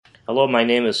Hello, my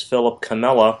name is Philip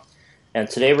Camella, and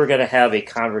today we're going to have a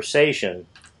conversation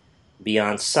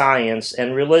beyond science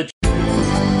and religion.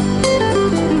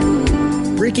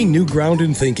 Breaking new ground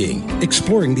in thinking,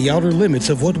 exploring the outer limits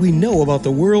of what we know about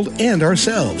the world and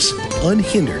ourselves,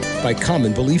 unhindered by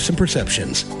common beliefs and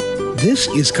perceptions. This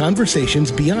is Conversations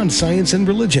Beyond Science and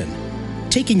Religion,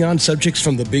 taking on subjects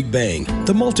from the Big Bang,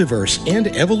 the multiverse, and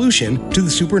evolution to the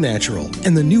supernatural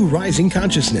and the new rising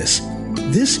consciousness.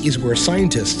 This is where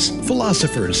scientists,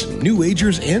 philosophers, New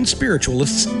Agers, and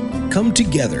spiritualists come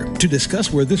together to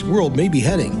discuss where this world may be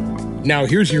heading. Now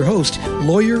here's your host,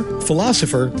 lawyer,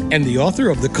 philosopher, and the author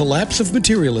of The Collapse of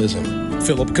Materialism,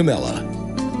 Philip Camella.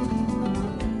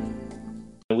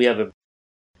 We have a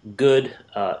good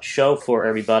show for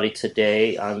everybody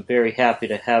today. I'm very happy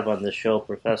to have on the show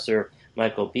Professor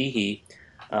Michael Behe,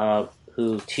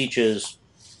 who teaches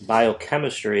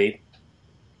biochemistry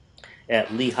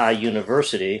at Lehigh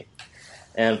University,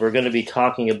 and we're going to be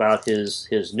talking about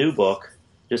his new book,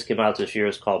 just came out this year.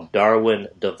 It's called Darwin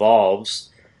Devolves,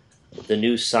 the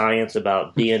new science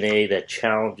about DNA that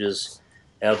challenges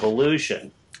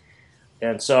evolution.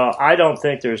 And so I don't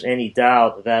think there's any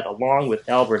doubt that along with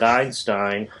Albert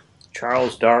Einstein,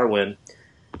 Charles Darwin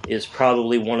is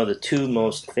probably one of the two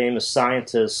most famous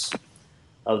scientists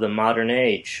of the modern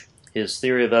age. His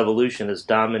theory of evolution has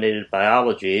dominated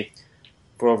biology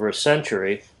for over a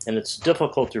century, and it's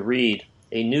difficult to read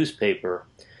a newspaper,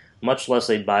 much less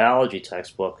a biology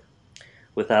textbook,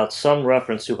 without some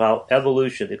reference to how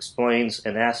evolution explains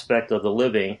an aspect of the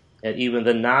living and even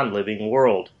the non-living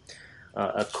world.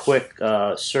 A quick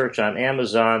search on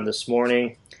Amazon this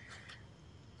morning,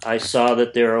 I saw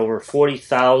that there are over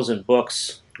 40,000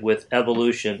 books with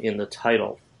evolution in the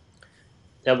title.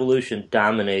 Evolution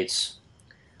dominates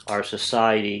our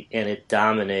society, and it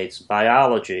dominates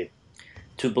biology.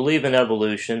 To believe in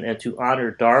evolution and to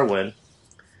honor Darwin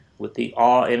with the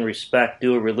awe and respect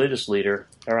due a religious leader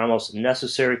are almost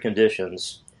necessary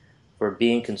conditions for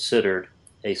being considered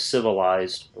a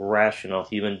civilized, rational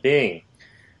human being.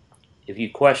 If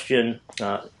you question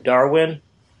Darwin,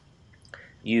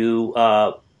 you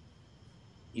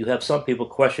have some people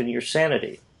question your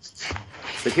sanity.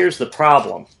 But here's the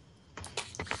problem.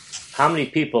 How many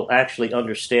people actually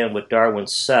understand what Darwin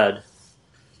said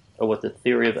or what the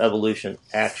theory of evolution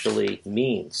actually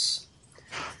means?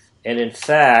 And in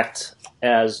fact,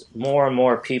 as more and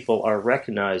more people are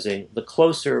recognizing, the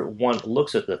closer one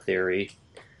looks at the theory,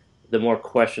 the more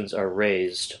questions are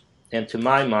raised. And to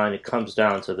my mind, it comes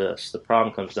down to this. The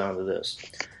problem comes down to this.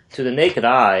 To the naked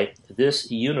eye, this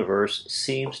universe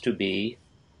seems to be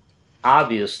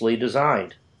obviously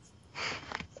designed.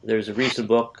 There's a recent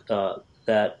book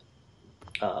that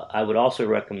I would also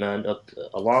recommend,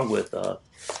 along with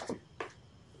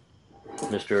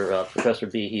Professor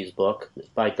Behe's book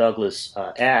by Douglas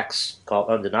Axe called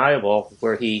Undeniable,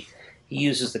 where he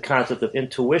uses the concept of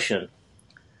intuition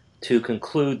to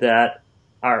conclude that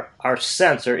our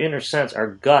sense, our inner sense, our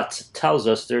gut tells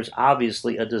us there's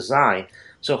obviously a design.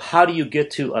 So how do you get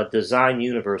to a design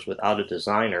universe without a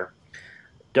designer?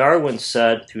 Darwin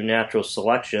said through natural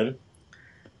selection.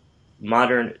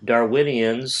 Modern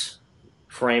Darwinians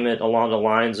frame it along the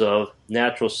lines of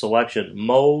natural selection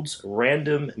molds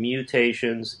random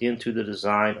mutations into the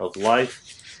design of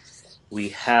life. We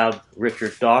have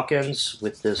Richard Dawkins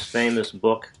with this famous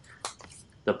book,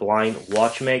 The Blind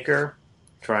Watchmaker,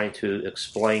 trying to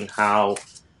explain how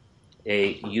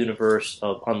a universe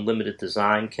of unlimited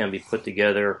design can be put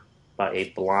together by the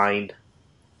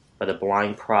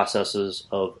blind processes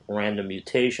of random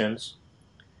mutations.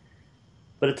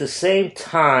 But at the same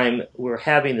time, we're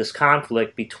having this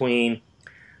conflict between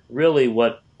really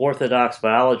what orthodox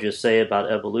biologists say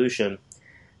about evolution,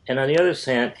 and on the other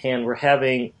hand, we're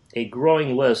having a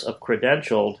growing list of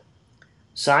credentialed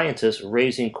scientists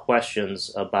raising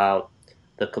questions about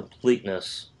the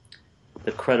completeness,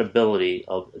 the credibility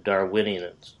of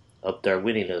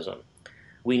Darwinianism.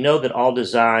 We know that all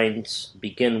designs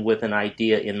begin with an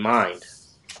idea in mind.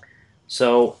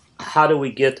 So how do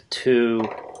we get to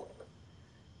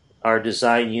our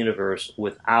design universe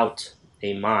without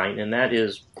a mind? And that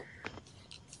is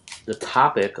the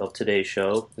topic of today's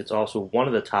show. It's also one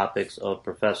of the topics of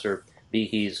Professor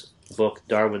Behe's book,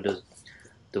 Darwin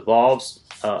Devolves.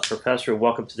 Professor,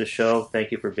 welcome to the show.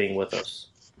 Thank you for being with us.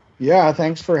 Yeah,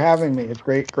 thanks for having me. It's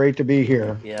great to be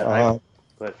here. Yeah,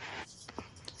 but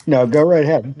no, go right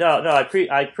ahead. No,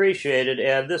 I appreciate it,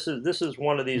 and this is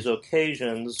one of these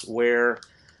occasions where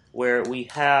we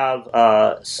have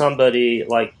somebody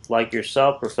like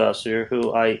yourself, Professor,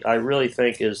 who I really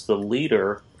think is the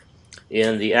leader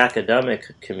in the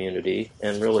academic community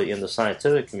and really in the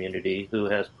scientific community, who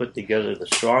has put together the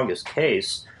strongest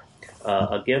case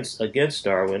against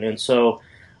Darwin. And so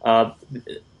uh,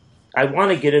 I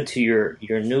want to get into your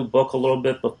new book a little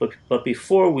bit, but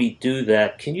before we do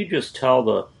that, can you just tell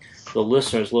the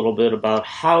listeners a little bit about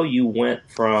how you went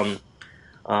from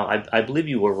I believe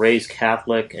you were raised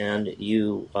Catholic, and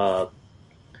you have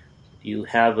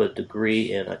a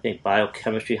degree in, I think,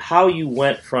 biochemistry. How you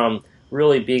went from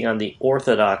really being on the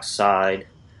orthodox side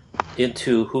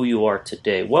into who you are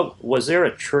today. What was there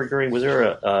a triggering? Was there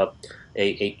a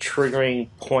triggering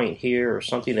point here, or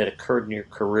something that occurred in your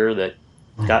career that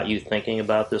got you thinking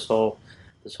about this whole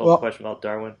Well, question about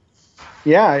Darwin?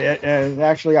 yeah,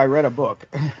 actually, I read a book.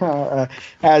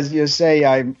 As you say,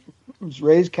 I was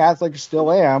raised Catholic,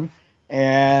 still am,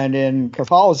 and in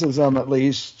Catholicism, at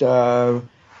least,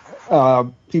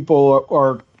 people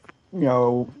are,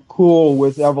 cool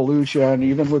with evolution,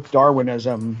 even with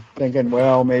Darwinism, thinking,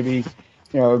 well, maybe,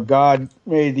 God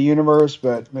made the universe,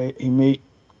 but he may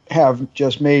have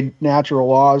just made natural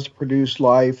laws to produce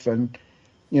life, and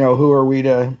who are we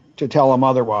to tell him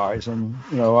otherwise? And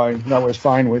that was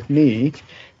fine with me.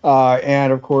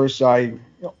 And of course, I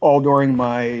all during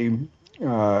my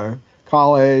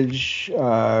college,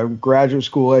 graduate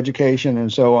school education,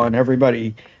 and so on,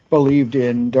 everybody believed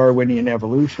in Darwinian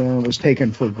evolution and was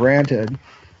taken for granted.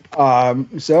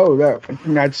 That's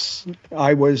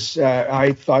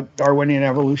I thought Darwinian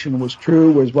evolution was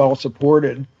true, was well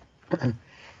supported.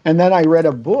 And then I read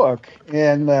a book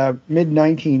in the mid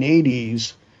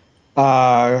 1980s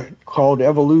called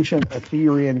Evolution, a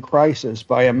Theory in Crisis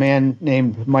by a man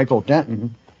named Michael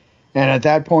Denton. And at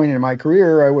that point in my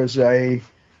career, I was an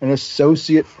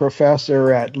associate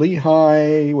professor at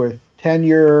Lehigh with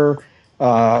tenure.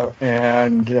 So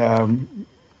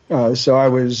I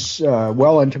was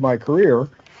well into my career.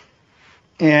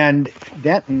 And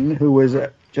Denton, who was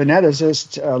a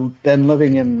geneticist, then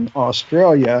living in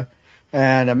Australia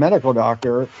and a medical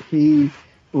doctor, he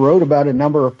wrote about a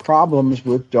number of problems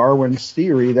with Darwin's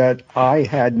theory that I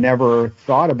had never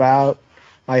thought about,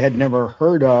 I had never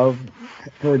heard of,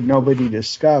 heard nobody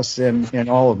discuss in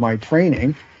all of my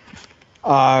training.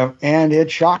 And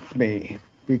it shocked me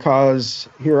because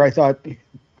here I thought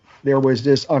there was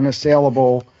this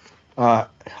unassailable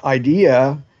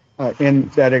idea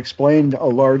that explained a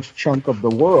large chunk of the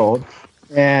world,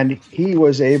 and he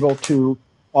was able to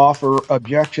offer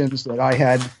objections that I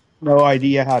had no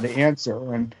idea how to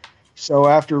answer. And so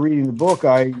after reading the book,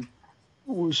 I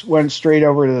went straight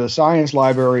over to the science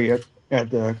library at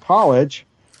the college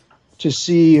to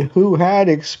see who had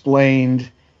explained,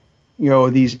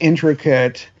 these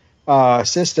intricate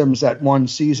systems that one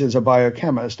sees as a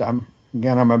biochemist. I'm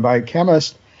a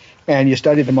biochemist, and you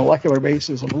study the molecular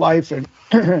basis of life, and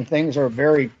things are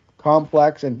very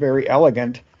complex and very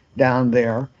elegant down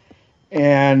there.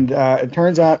 And it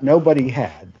turns out nobody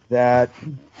had. That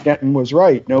Denton was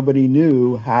right. Nobody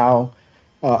knew how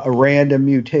a random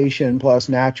mutation plus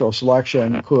natural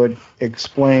selection could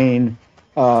explain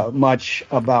much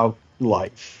about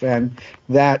life. And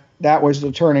that was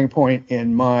the turning point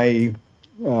in my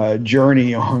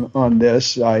journey on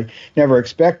this. I never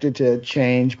expected to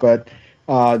change, but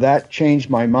that changed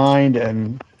my mind,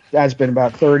 and that's been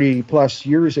about 30 plus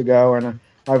years ago, and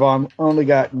I've only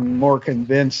gotten more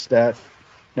convinced that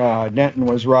Denton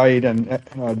was right, and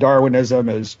Darwinism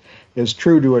is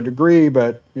true to a degree,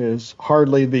 but is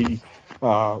hardly the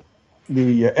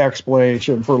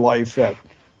explanation for life that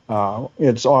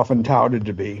it's often touted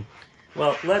to be.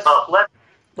 Well,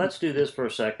 let's do this for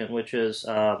a second, which is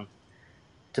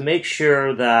to make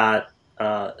sure that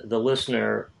the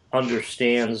listener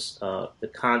understands the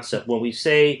concept. When we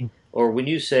say, or when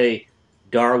you say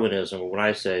Darwinism, or when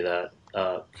I say that,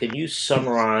 can you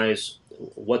summarize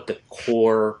what the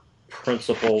core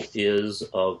principle is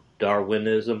of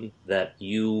Darwinism that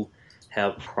you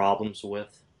have problems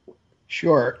with?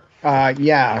 Sure.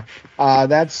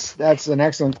 That's an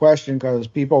excellent question because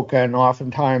people can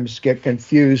oftentimes get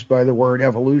confused by the word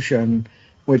evolution,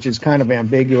 which is kind of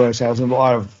ambiguous, has a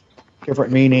lot of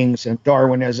different meanings, and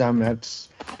Darwinism, that's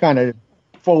kind of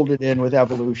folded in with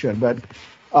evolution. But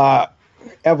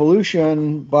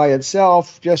evolution by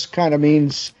itself just kind of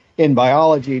means, in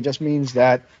biology, just means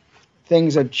that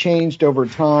things have changed over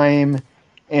time,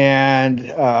 and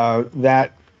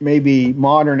that maybe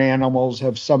modern animals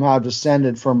have somehow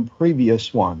descended from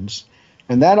previous ones.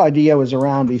 And that idea was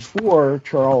around before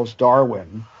Charles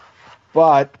Darwin,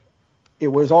 but it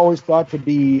was always thought to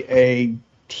be a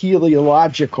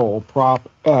teleological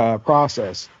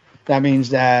process. That means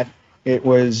that it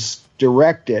was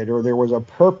directed, or there was a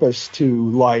purpose to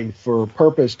life, or a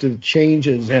purpose to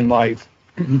changes in life,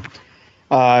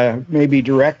 maybe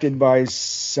directed by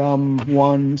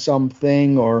someone,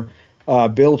 something, or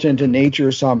built into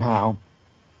nature somehow.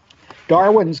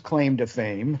 Darwin's claim to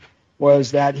fame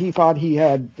was that he thought he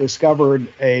had discovered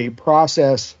a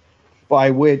process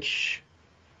by which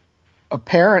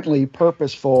apparently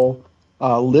purposeful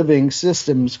living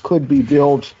systems could be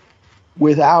built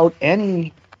without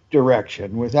any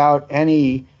direction, without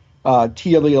any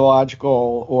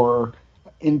teleological or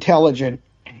intelligent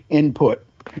input.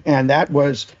 And that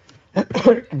was,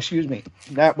 excuse me,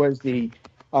 that was the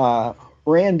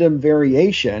random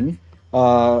variation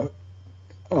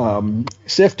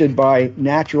sifted by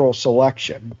natural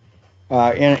selection.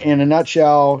 In a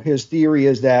nutshell, his theory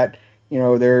is that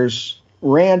there's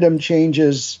random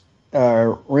changes,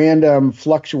 random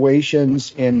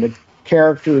fluctuations in the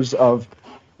characters of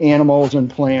animals and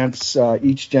plants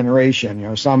each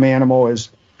generation. Some animal is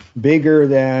bigger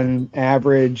than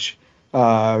average,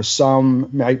 some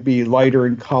might be lighter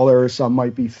in color, some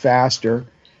might be faster.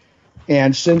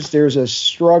 And since there's a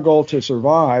struggle to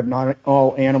survive, not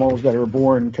all animals that are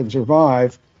born can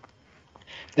survive,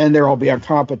 then there will be a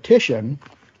competition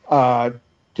to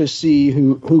see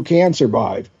who can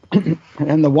survive.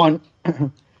 And the one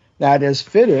that is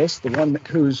fittest, the one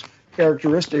whose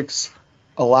characteristics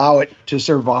allow it to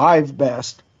survive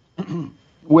best,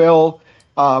 will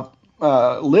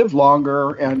live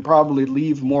longer and probably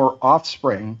leave more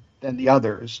offspring than the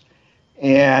others.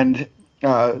 And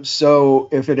so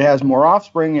if it has more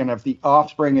offspring, and if the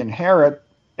offspring inherit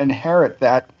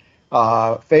that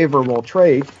favorable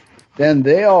trait, then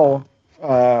they'll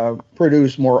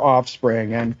produce more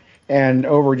offspring, and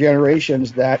over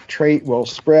generations that trait will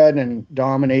spread and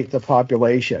dominate the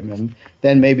population. And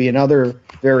then maybe another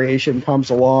variation comes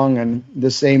along and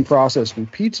the same process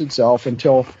repeats itself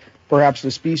until perhaps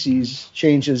the species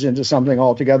changes into something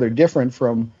altogether different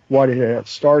from what it had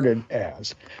started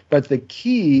as. But the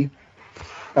key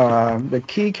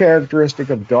characteristic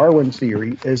of Darwin's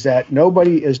theory is that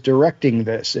nobody is directing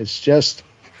this. It's just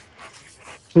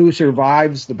who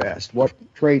survives the best, what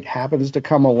trait happens to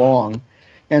come along.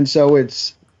 And so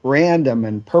it's random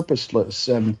and purposeless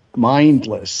and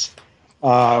mindless.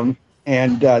 And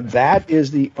that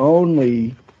is the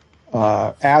only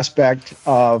aspect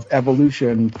of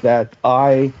evolution that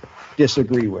I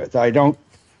disagree with. I don't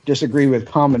disagree with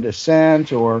common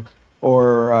descent or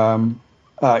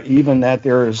even that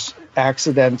there's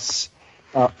accidents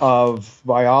of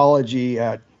biology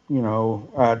at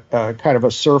kind of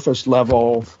a surface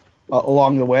level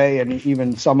along the way, and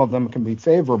even some of them can be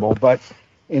favorable. But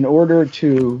in order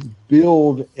to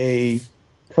build a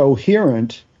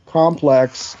coherent,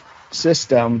 complex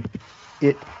system,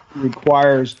 it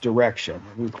requires direction.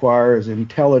 It requires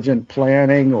intelligent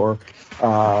planning or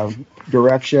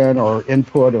direction or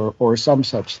input or some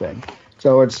such thing.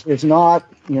 So it's not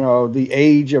the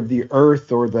age of the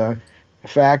earth or the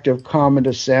fact of common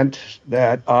descent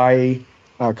that I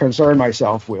concern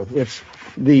myself with. It's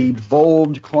the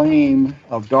bold claim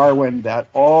of Darwin that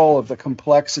all of the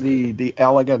complexity, the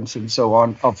elegance, and so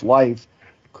on of life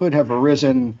could have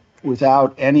arisen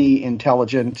without any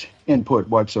intelligent input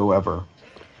whatsoever.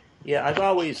 Yeah, I've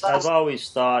always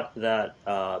thought that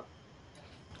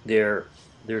there's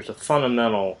a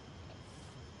fundamental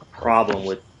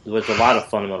problem there's a lot of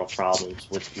fundamental problems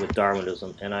with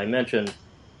Darwinism, and I mentioned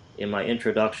in my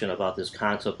introduction about this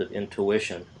concept of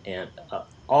intuition, and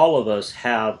all of us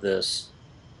have this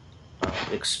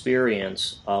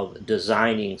experience of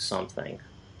designing something,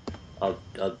 of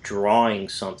drawing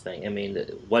something. I mean,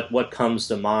 what comes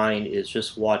to mind is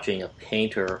just watching a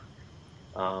painter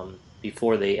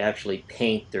before they actually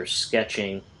paint. They're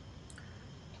sketching.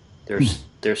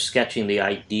 They're sketching the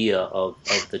idea of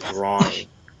the drawing,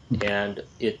 and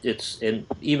and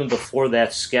even before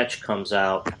that sketch comes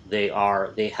out, they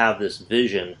have this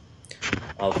vision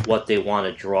of what they want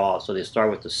to draw. So they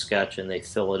start with the sketch and they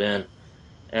fill it in,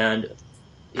 and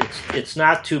it's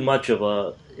not too much of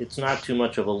a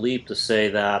leap to say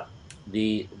that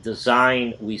the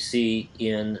design we see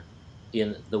in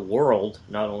the world,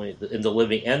 not only in the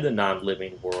living and the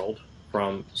non-living world,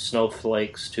 from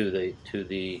snowflakes to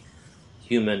the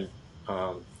human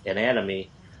anatomy,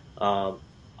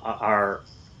 are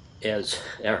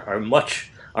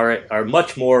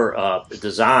much more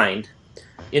designed,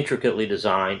 intricately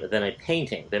designed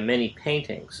than many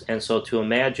paintings. And so to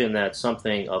imagine that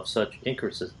something of such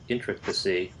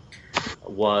intricacy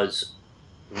was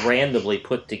randomly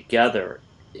put together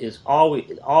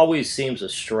always seems a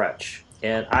stretch.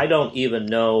 And I don't even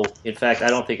know, in fact, I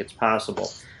don't think it's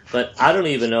possible, but I don't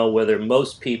even know whether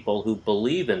most people who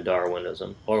believe in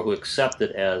Darwinism or who accept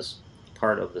it as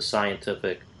part of the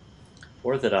scientific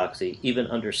orthodoxy even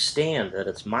understand that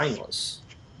it's mindless.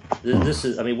 This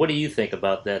is, I mean, what do you think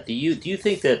about that? Do you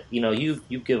think that,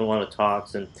 you've given a lot of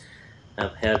talks and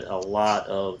have had a lot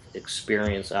of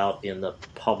experience out in the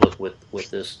public with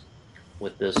this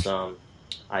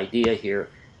idea here.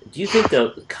 Do you think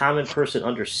the common person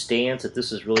understands that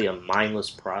this is really a mindless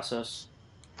process?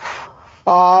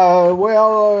 Not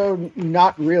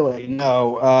really.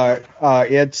 No,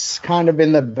 it's kind of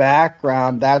in the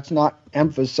background. That's not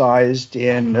emphasized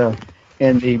in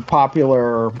the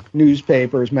popular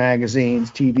newspapers,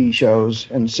 magazines, TV shows,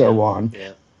 and Yeah, so on.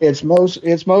 yeah, It's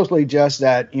mostly just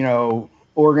that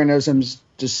organisms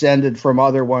descended from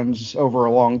other ones over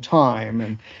a long time,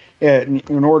 and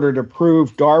in order to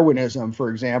prove Darwinism, for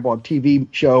example, a TV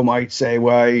show might say,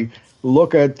 "Well,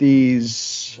 look at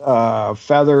these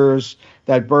feathers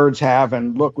that birds have,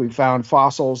 and look, we found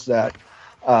fossils that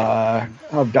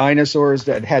of dinosaurs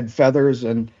that had feathers,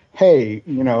 and hey,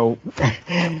 yeah,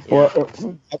 well,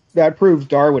 that proves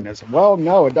Darwinism." Well,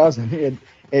 no, it doesn't.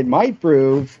 It might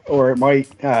prove, or it might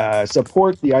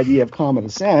support the idea of common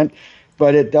descent,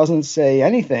 but it doesn't say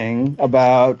anything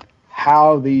about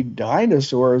how the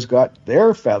dinosaurs got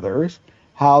their feathers,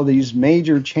 how these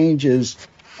major changes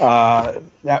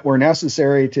that were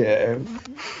necessary to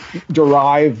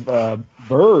derive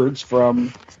birds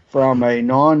from a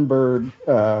non-bird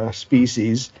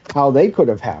species, how they could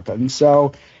have happened.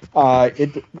 So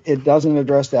it doesn't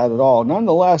address that at all.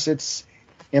 Nonetheless, it's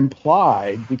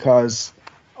implied because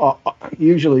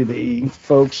usually the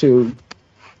folks who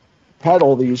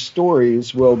peddle these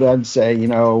stories will then say,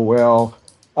 life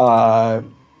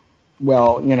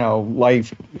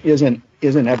isn't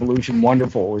evolution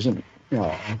wonderful,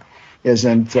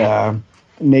 isn't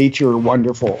nature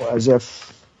wonderful, as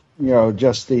if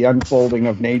just the unfolding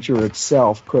of nature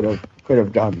itself could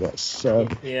have done this. So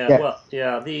yeah. yeah. Well,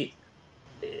 yeah. The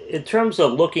In terms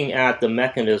of looking at the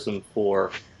mechanism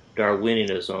for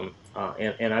Darwinianism,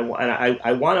 and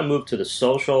I want to move to the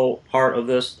social part of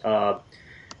this a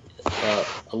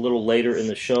little later in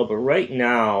the show, but right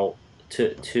now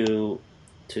to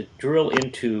drill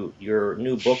into your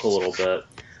new book a little bit.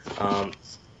 Um,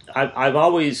 I've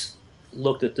always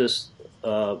looked at this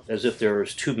as if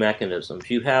there's two mechanisms.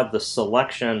 You have the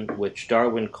selection, which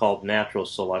Darwin called natural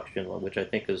selection, which I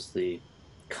think is the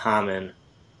common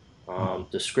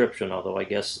description, although I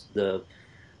guess the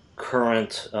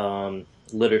current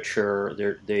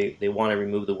literature they want to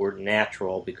remove the word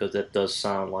natural because that does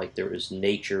sound like there is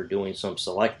nature doing some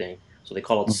selecting. So they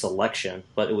call it selection,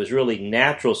 but it was really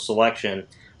natural selection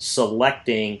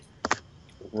selecting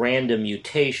random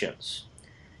mutations.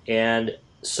 And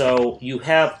so you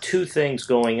have two things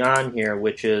going on here,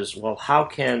 which is, well,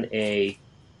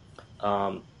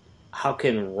 um, how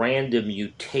can random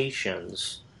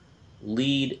mutations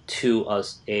lead to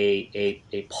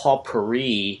a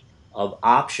potpourri of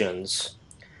options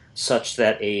such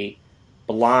that a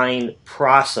blind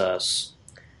process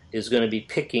is going to be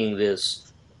picking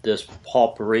this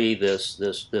potpourri,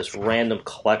 this random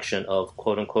collection of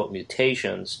quote unquote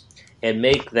mutations, and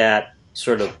make that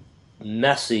sort of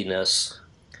messiness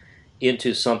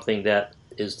into something that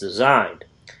is designed.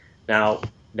 Now,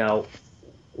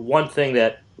 one thing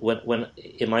that when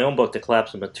in my own book, The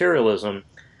Collapse of Materialism,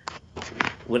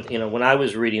 when I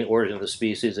was reading Origin of the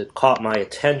Species, it caught my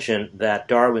attention that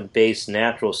Darwin based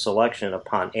natural selection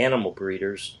upon animal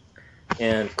breeders,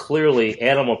 and clearly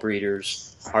animal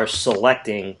breeders are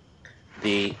selecting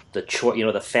the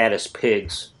fattest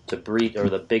pigs to breed, or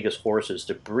the biggest horses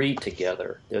to breed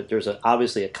together. There's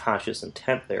obviously a conscious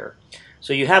intent there.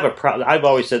 So you have a problem. I've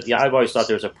always thought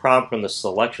there's a problem from the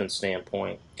selection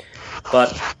standpoint.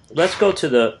 But let's go to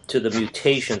the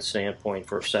mutation standpoint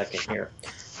for a second here,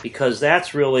 because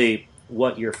that's really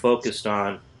what you're focused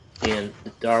on in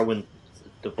Darwin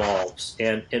Devolves,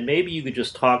 and maybe you could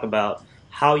just talk about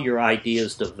how your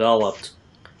ideas developed,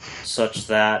 such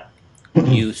that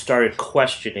you started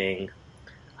questioning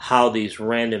how these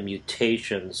random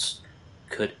mutations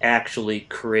could actually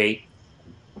create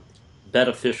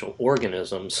beneficial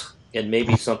organisms, and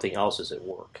maybe something else is at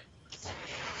work.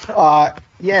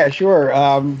 Yeah, sure.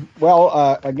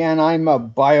 Again, I'm a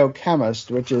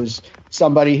biochemist, which is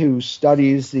somebody who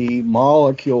studies the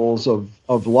molecules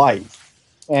of life.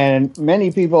 And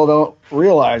many people don't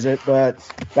realize it, but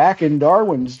back in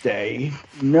Darwin's day,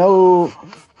 no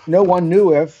one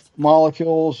knew if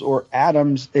molecules or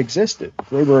atoms existed.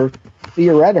 They were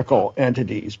theoretical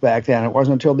entities back then. It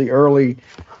wasn't until the early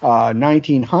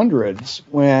 1900s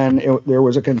when there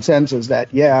was a consensus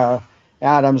that, yeah,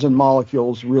 atoms and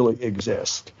molecules really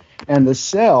exist. And the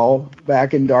cell,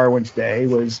 back in Darwin's day,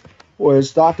 was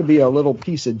thought to be a little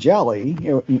piece of jelly.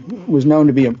 It was known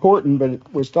to be important, but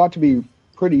it was thought to be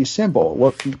pretty simple.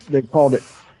 What they called it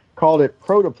called it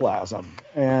protoplasm.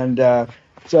 And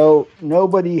so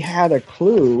nobody had a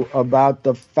clue about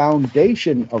the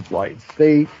foundation of life.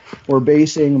 They were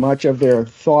basing much of their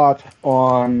thought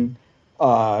on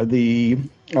the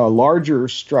larger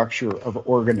structure of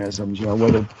organisms,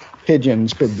 whether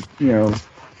pigeons could,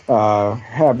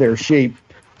 have their shape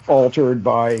altered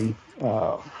by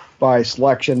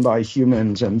selection by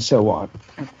humans and so on.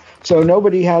 So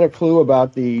nobody had a clue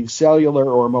about the cellular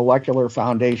or molecular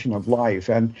foundation of life.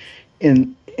 And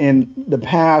in the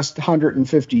past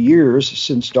 150 years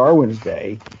since Darwin's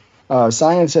day,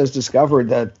 science has discovered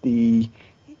that the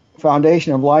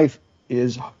foundation of life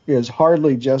is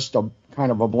hardly just a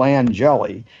kind of a bland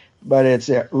jelly, but it's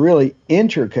a really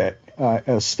intricate,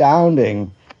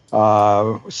 astounding,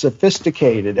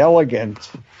 sophisticated, elegant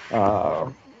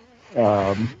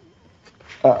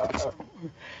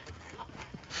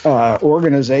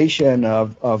organization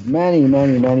of many,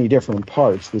 many, many different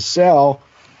parts. The cell,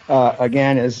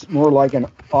 again, is more like an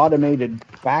automated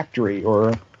factory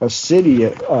or a city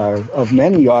of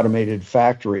many automated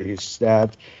factories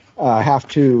that have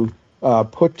to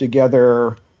put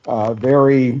together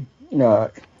very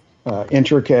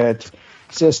intricate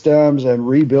systems and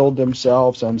rebuild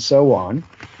themselves and so on.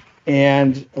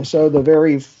 And so the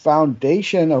very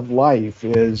foundation of life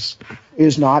is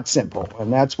not simple.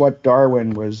 And that's what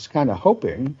Darwin was kind of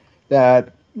hoping,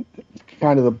 that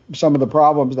kind of some of the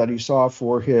problems that he saw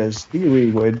for his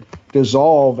theory would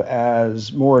dissolve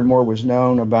as more and more was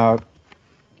known about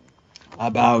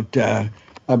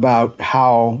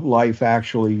how life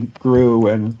actually grew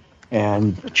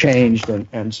and changed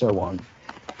and so on.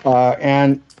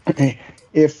 And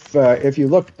if you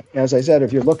look, as I said,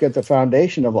 if you look at the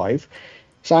foundation of life,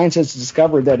 science has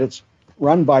discovered that it's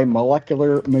run by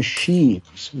molecular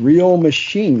machines, real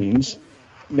machines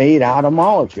made out of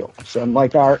molecules. And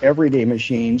like our everyday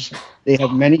machines, they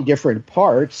have many different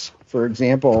parts. For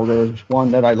example, there's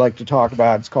one that I like to talk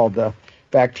about. It's called the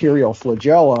bacterial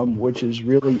flagellum, which is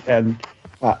really an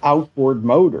outboard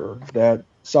motor that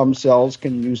some cells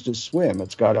can use to swim.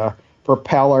 It's got a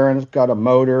propeller and it's got a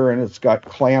motor and it's got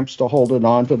clamps to hold it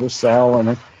onto the cell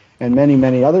and many,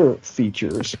 many other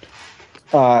features.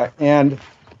 And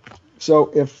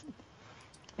so if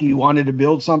you wanted to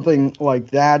build something like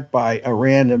that by a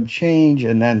random change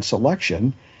and then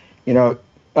selection,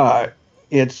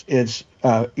 it's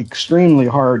extremely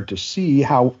hard to see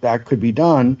how that could be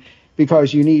done,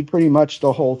 because you need pretty much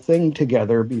the whole thing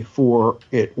together before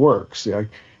it works.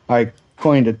 I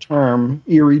coined a term,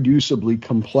 irreducibly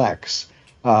complex,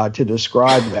 to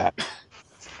describe that.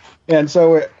 And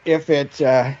so if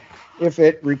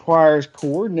it requires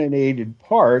coordinated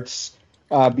parts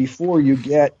before you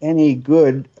get any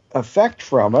good effect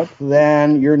from it,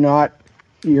 then you're not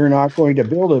going to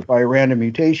build it by random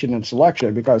mutation and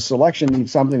selection, because selection needs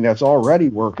something that's already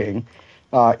working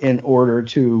in order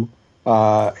to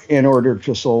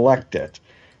select it.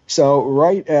 So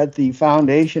right at the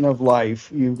foundation of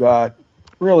life, you've got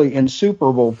really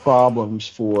insuperable problems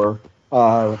for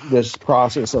this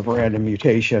process of random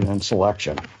mutation and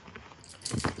selection.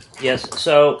 Yes.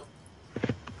 So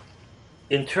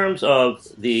in terms of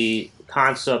the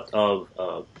concept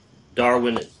of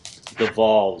Darwin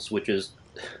devolves, which is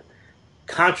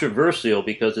controversial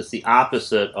because it's the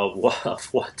opposite of what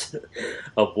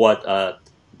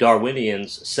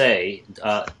Darwinians say.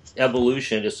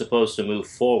 Evolution is supposed to move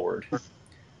forward,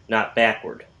 not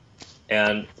backward,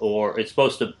 or it's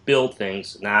supposed to build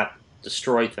things, not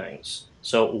destroy things.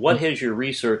 So, what has your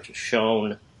research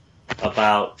shown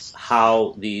about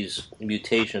how these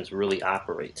mutations really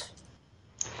operate?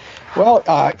 Well,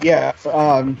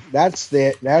 that's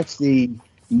the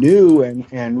new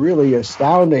and really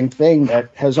astounding thing that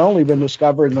has only been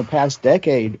discovered in the past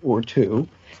decade or two.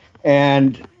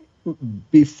 And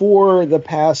before the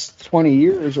past 20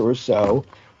 years or so,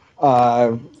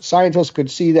 scientists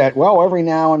could see that, well, every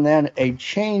now and then a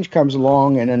change comes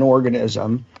along in an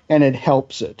organism and it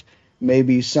helps it.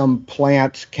 Maybe some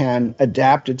plant can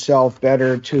adapt itself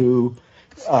better to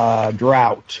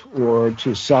drought or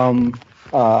to some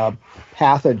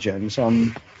pathogen,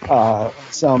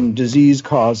 some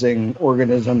disease-causing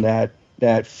organism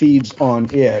that feeds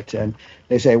on it. And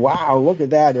they say, wow, look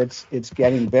at that. It's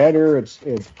getting better.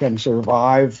 It can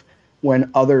survive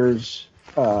when others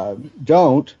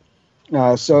don't.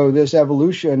 So this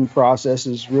evolution process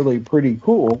is really pretty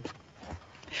cool.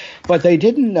 But they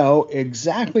didn't know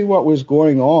exactly what was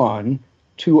going on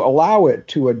to allow it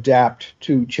to adapt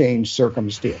to changed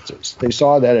circumstances. They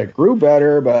saw that it grew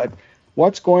better, but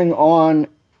what's going on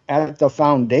at the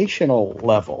foundational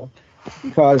level?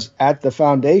 Because at the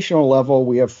foundational level,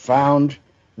 we have found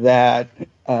that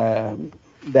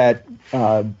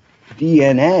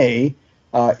DNA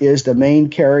is the main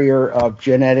carrier of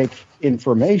genetic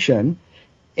information.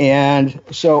 And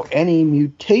so any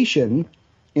mutation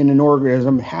in an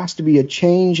organism has to be a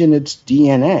change in its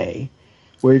DNA,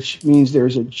 which means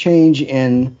there's a change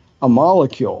in a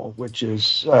molecule, which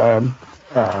is what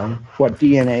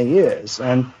DNA is.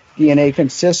 And DNA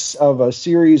consists of a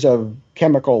series of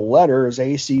chemical letters,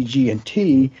 A, C, G, and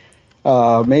T,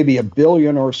 maybe a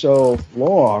billion or so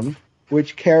long,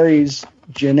 which carries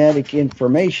genetic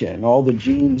information, all the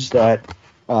genes that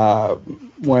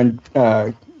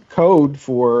code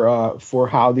for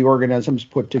how the organism's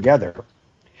put together.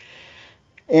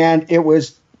 And it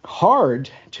was hard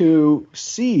to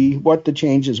see what the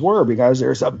changes were because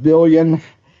there's a billion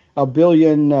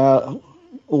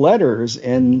letters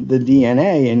in the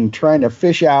DNA, and trying to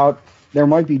fish out, there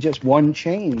might be just one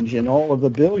change in all of the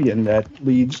billion that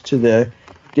leads to the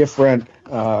different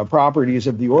properties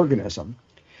of the organism.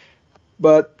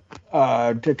 But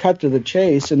to cut to the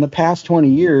chase, in the past 20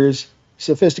 years,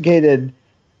 sophisticated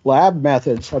lab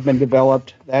methods have been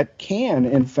developed that can,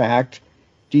 in fact,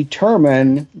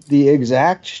 determine the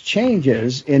exact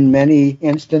changes in many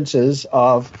instances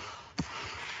of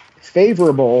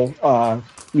favorable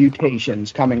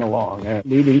mutations coming along,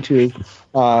 leading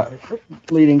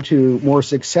to more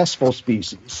successful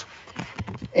species.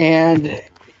 And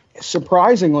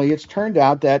surprisingly, it's turned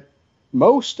out that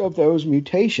most of those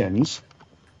mutations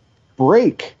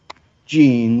break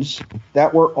genes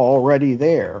that were already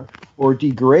there or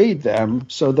degrade them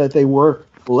so that they work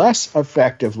less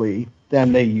effectively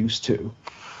than they used to.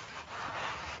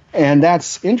 And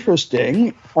that's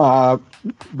interesting, but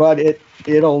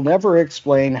it'll never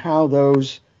explain how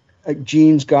those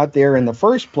genes got there in the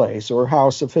first place, or how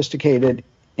sophisticated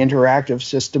interactive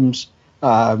systems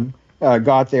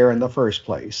got there in the first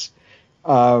place.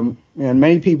 And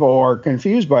many people are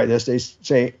confused by this. They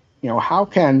say, how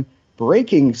can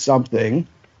breaking something,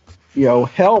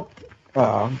 help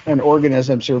an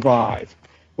organism survive?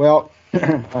 Well,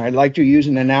 I'd like to use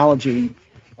an analogy.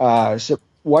 So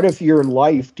what if your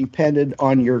life depended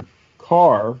on your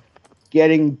car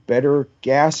getting better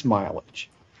gas mileage?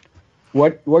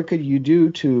 What could you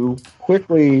do to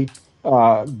quickly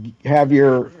have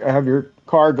your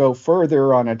car go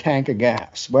further on a tank of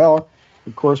gas? Well,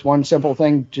 of course, one simple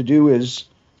thing to do is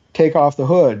take off the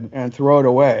hood and throw it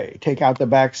away. Take out the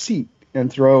back seat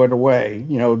and throw it away.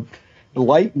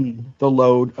 Lighten the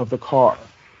load of the car.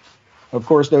 Of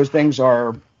course, those things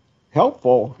are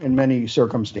helpful in many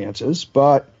circumstances,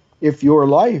 but if your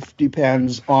life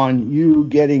depends on you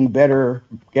getting better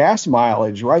gas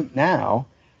mileage right now,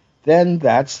 then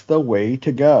that's the way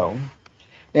to go.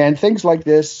 And things like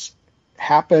this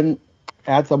happen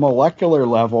at the molecular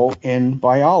level in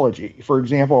biology. For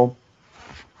example,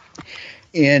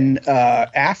 in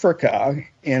Africa,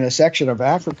 in a section of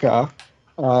Africa,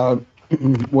 the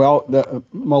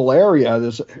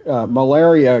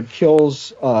malaria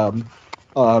kills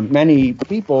many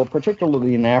people,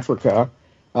 particularly in Africa,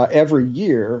 every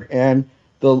year. And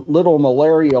the little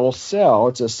malarial cell,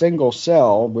 it's a single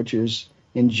cell, which is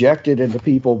injected into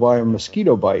people by a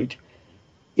mosquito bite.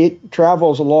 It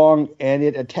travels along and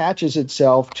it attaches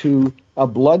itself to a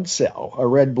blood cell, a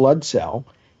red blood cell,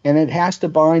 and it has to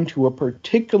bind to a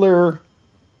particular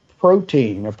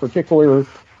protein, a particular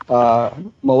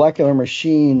molecular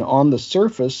machine on the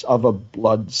surface of a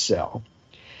blood cell.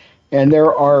 And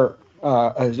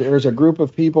there's a group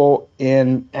of people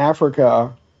in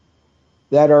Africa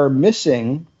that are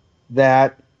missing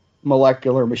that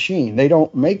molecular machine. They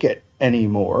don't make it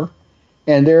anymore,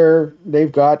 and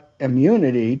they've got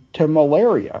immunity to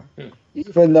malaria,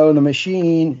 even though the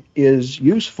machine is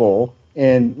useful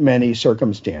in many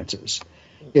circumstances.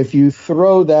 If you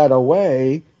throw that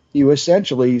away, you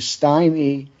essentially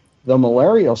stymie the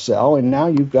malarial cell, and now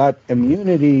you've got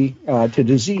immunity to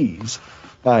disease.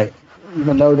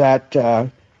 Even though that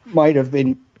might have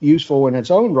been useful in its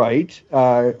own right,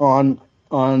 on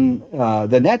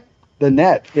the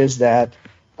net is that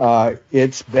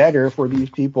it's better for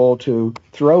these people to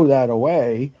throw that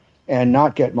away and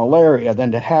not get malaria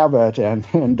than to have it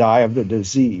and die of the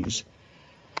disease.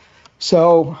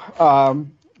 So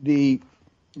the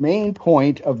main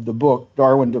point of the book,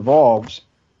 Darwin Devolves,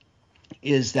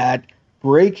 is that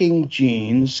breaking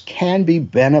genes can be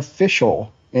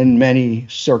beneficial in many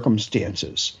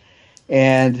circumstances.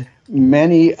 And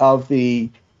many of the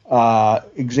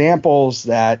examples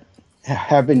that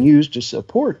have been used to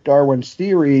support Darwin's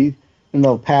theory in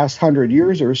the past 100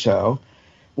 years or so,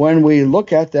 when we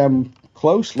look at them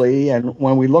closely and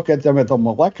when we look at them at the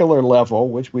molecular level,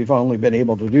 which we've only been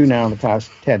able to do now in the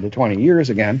past 10 to 20 years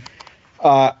again,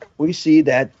 we see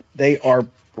that they are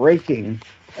breaking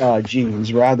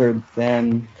genes rather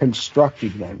than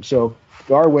constructing them. So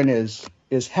Darwin is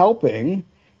helping.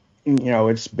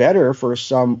 It's better for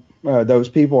some those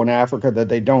people in Africa that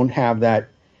they don't have that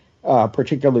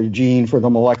particular gene for the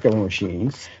molecular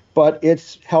machine, but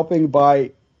it's helping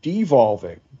by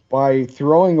devolving, by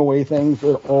throwing away things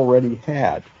that already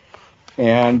had.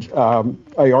 And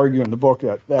I argue in the book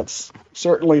that that's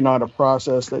certainly not a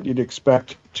process that you'd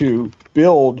expect to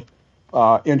build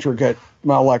intricate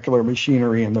molecular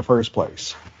machinery in the first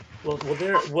place.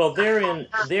 Therein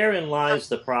lies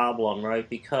the problem, right?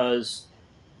 Because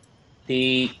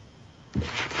the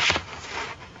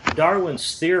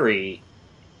Darwin's theory,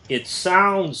 it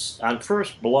sounds, on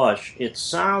first blush, it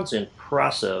sounds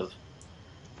impressive.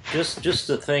 Just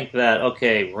to think that,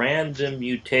 okay, random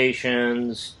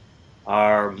mutations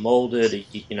are molded.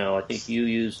 I think you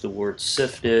used the word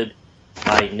sifted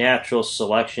by natural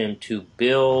selection to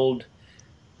build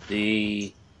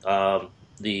the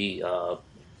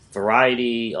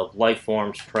variety of life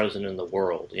forms present in the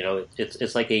world.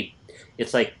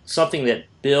 It's like something that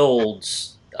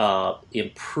builds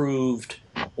improved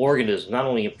organisms, not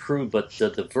only improved but the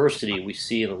diversity we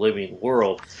see in the living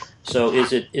world. So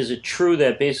is it true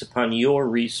that based upon your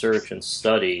research and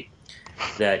study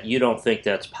that you don't think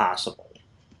that's possible?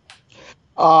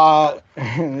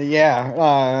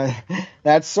 Yeah,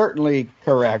 that's certainly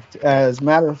correct. As a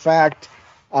matter of fact,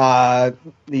 the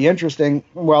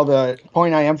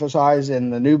point I emphasize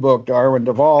in the new book, Darwin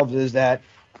Devolves, is that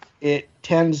it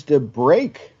tends to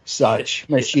break such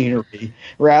machinery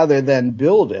rather than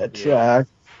build it,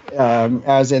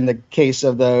 as in the case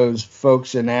of those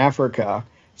folks in Africa.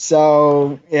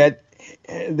 So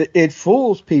it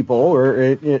fools people, or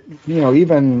it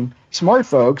even smart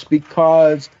folks,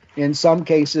 because in some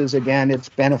cases, again, it's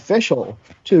beneficial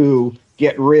to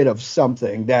get rid of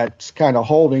something that's kind of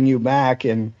holding you back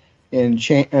in a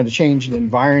changed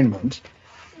environment.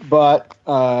 But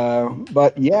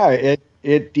yeah,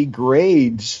 it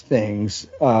degrades things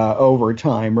over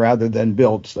time rather than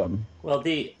builds them. Well,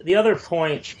 the other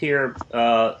point here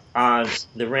on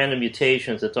the random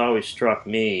mutations that's always struck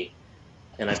me,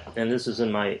 and this is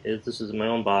in my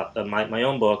own book, my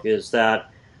own book, is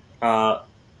that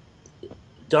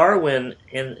Darwin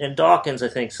and Dawkins, I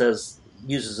think,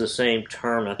 uses the same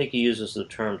term. I think he uses the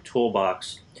term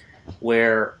toolbox,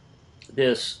 where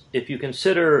if you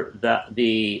consider that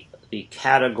the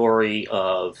category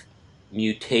of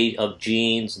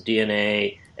genes,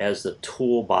 DNA, as the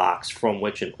toolbox from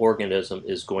which an organism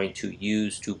is going to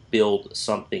use to build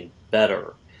something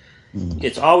better.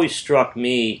 It's always struck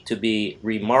me to be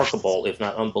remarkable, if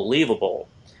not unbelievable,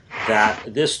 that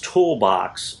this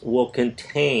toolbox will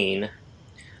contain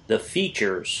the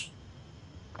features,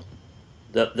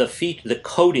 the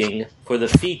coding for the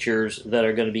features that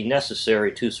are going to be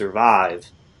necessary to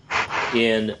survive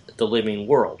in the living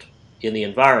world, in the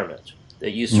environment.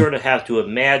 That you sort of have to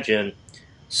imagine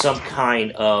some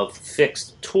kind of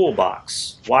fixed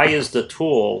toolbox. Why is the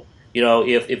tool,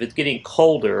 if it's getting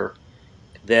colder,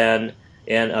 then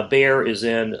and a bear is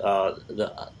in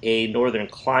a northern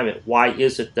climate, why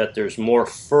is it that there's more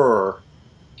fur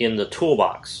in the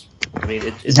toolbox? I mean,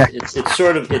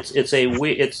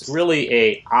 it's really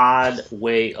a odd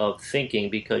way of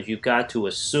thinking, because you've got to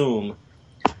assume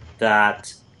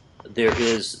that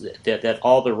that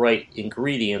all the right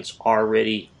ingredients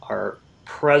already are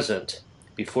present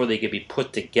before they can be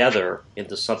put together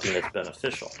into something that's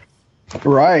beneficial.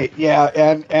 Right. Yeah,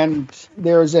 and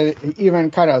there's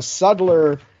even kind of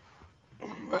subtler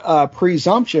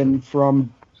presumption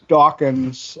from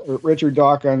Richard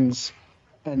Dawkins'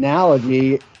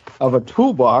 analogy of a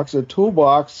toolbox. A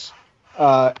toolbox,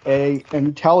 a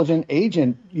intelligent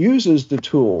agent uses the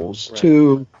tools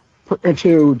to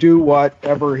do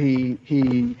whatever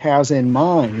he has in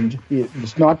mind.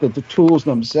 It's not that the tools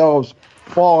themselves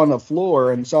fall on the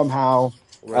floor and somehow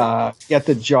get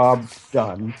the job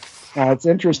done. It's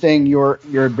interesting,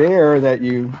 your bear that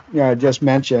you just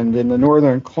mentioned in the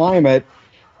northern climate,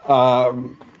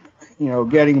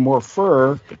 getting more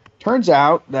fur. Turns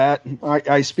out that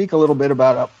I speak a little bit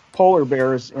about polar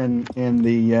bears in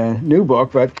the new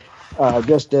book, but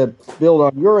just to build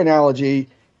on your analogy,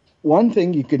 one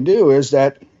thing you can do is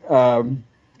that, or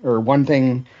one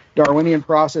thing Darwinian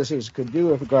processes could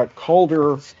do if it got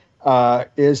colder,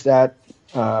 is that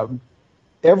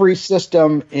every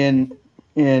system in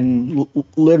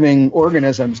living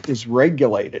organisms is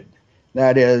regulated.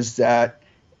 That is, that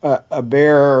a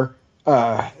bear,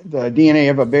 the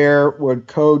DNA of a bear would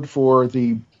code for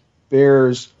the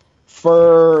bear's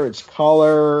fur, its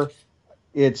color,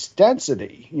 its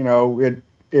density.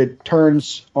 It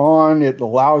turns on, it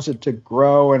allows it to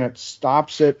grow, and it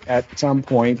stops it at some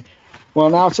point. Well,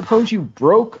 now suppose you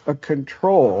broke a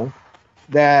control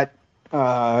that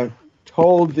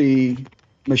told the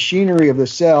machinery of the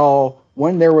cell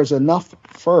when there was enough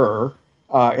fur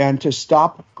and to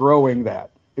stop growing that.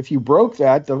 If you broke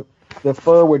that, the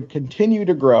fur would continue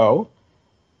to grow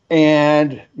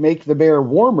and make the bear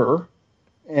warmer.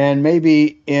 And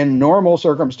maybe in normal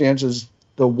circumstances,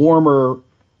 the warmer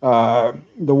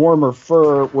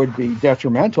fur would be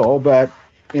detrimental, but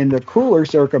in the cooler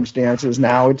circumstances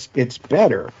now it's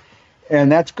better, and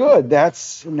that's good.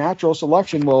 That's natural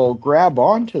selection will grab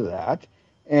onto that,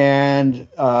 and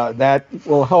that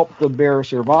will help the bear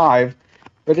survive.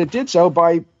 But it did so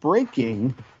by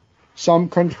breaking some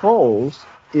controls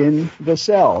in the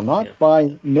cell, not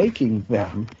by making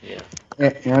them. Yeah.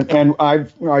 And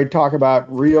I talk about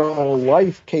real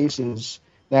life cases.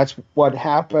 That's what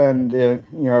happened,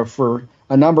 for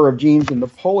a number of genes in the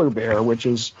polar bear, which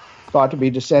is thought to be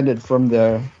descended from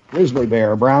the grizzly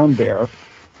bear, brown bear,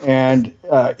 and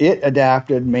it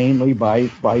adapted mainly by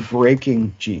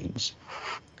breaking genes.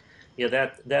 Yeah,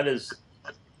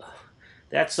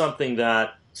 that's something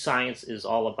that science is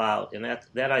all about, and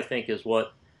that I think is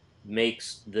what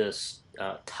makes this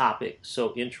topic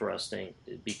so interesting,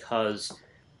 because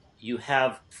you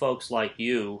have folks like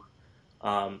you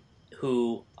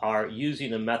who are using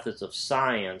the methods of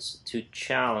science to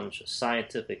challenge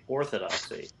scientific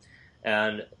orthodoxy.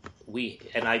 And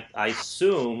I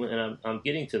assume, and I'm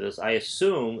getting to this, I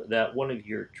assume that one of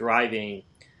your driving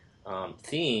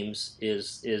themes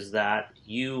is that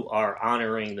you are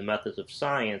honoring the methods of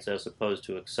science as opposed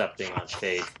to accepting on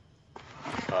faith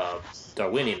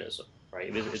Darwinianism,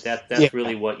 right? That's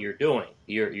really what you're doing.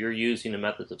 You're using the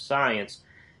methods of science,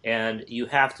 and you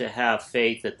have to have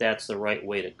faith that that's the right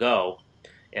way to go.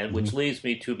 And which leads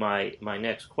me to my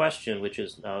next question, which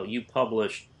is you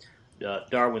published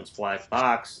Darwin's Black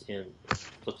Box in,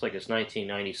 looks like it's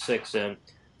 1996, and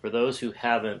for those who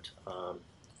haven't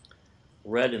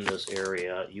read in this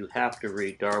area, you have to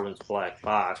read Darwin's Black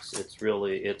Box. It's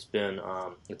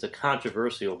a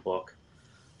controversial book,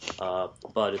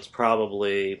 but it's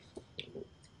probably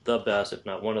the best, if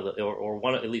not one of the, or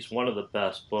one at least one of the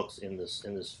best books in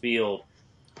this field.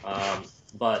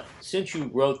 But since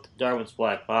you wrote Darwin's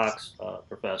Black Box,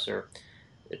 Professor,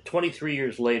 23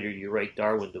 years later you write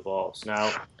Darwin Devolves.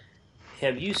 Now,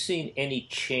 have you seen any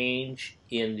change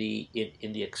in the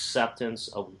acceptance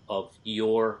of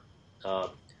your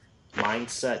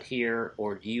mindset here,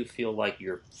 or do you feel like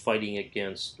you're fighting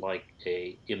against like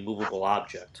a immovable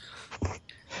object?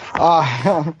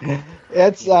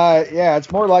 It's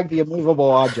more like the immovable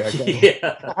object.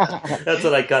 Yeah, that's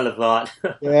what I kind of thought.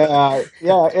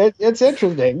 It's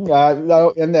interesting.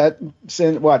 Though, in that,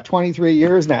 since 23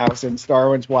 years now since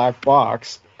Darwin's Black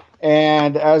Box,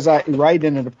 and as I write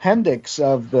in an appendix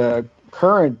of the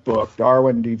current book,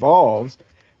 Darwin Devolves,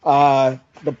 the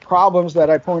problems that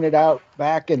I pointed out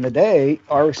back in the day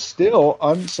are still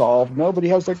unsolved. Nobody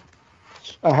has a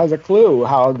clue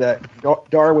how that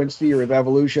Darwin's theory of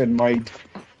evolution might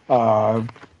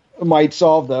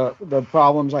solve the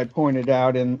problems I pointed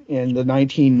out in the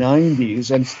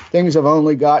 1990s, and things have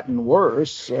only gotten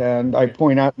worse. And I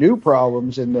point out new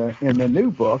problems in the new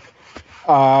book,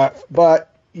 but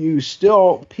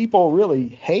people really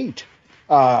hate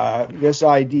this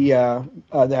idea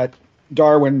that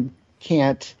Darwin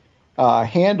can't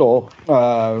handle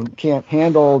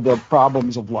the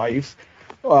problems of life,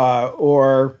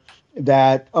 or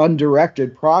that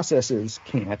undirected processes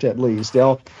can't. At least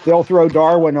they'll throw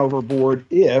Darwin overboard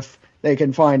if they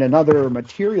can find another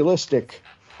materialistic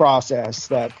process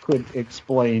that could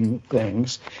explain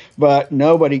things, but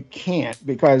nobody can't,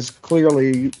 because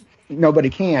clearly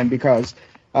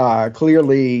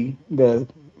the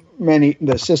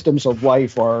systems of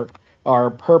life are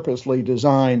purposely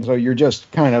designed, so you're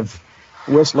just kind of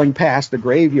whistling past the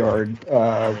graveyard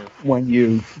when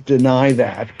you deny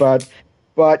that. But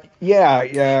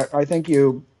I think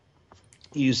you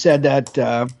said that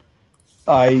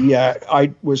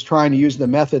I was trying to use the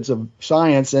methods of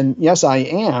science, and yes, I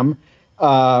am.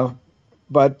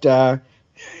 But the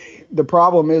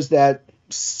problem is that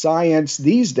science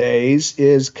these days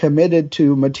is committed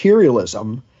to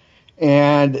materialism,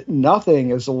 and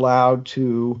nothing is allowed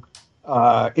to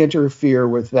interfere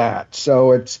with that.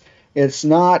 So it's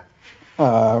not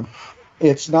the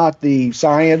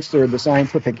science or the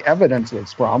scientific evidence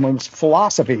that's the problem. It's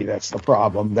philosophy that's the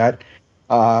problem. That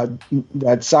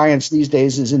science these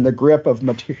days is in the grip of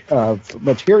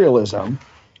materialism,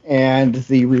 and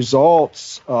the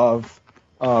results of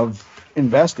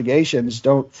investigations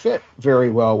don't fit very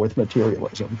well with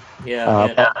materialism.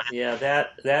 That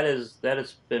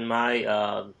has been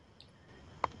my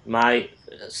my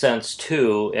sense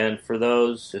too. And for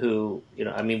those who,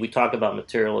 I mean, we talk about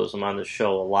materialism on the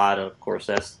show a lot, and of course,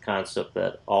 that's the concept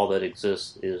that all that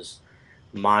exists is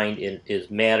is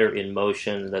matter in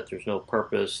motion, that there's no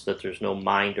purpose, that there's no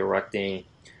mind directing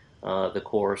the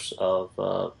course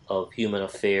of human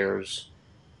affairs,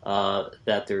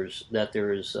 that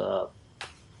there is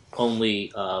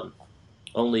only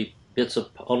only bits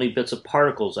of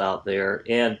particles out there,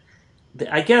 and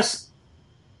I guess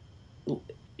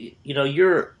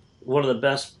you're one of the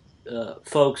best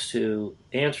folks to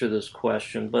answer this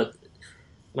question, but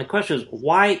my question is,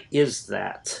 why is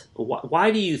that?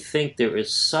 Why do you think there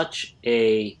is such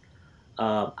a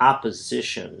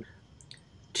opposition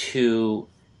to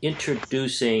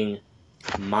introducing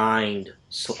mind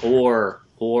or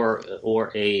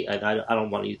a I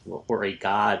don't want to use or a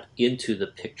God into the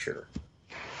picture?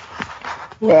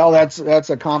 Well, that's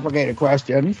a complicated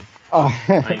question.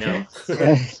 I know.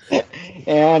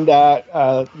 And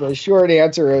the short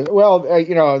answer is, well,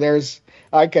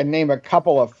 I can name a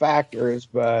couple of factors,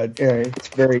 but it's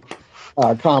very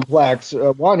complex.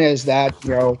 One is that,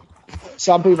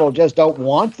 some people just don't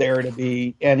want there to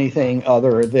be anything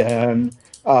other than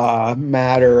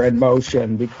matter and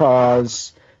motion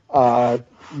because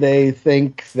they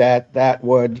think that that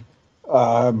would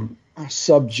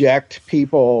subject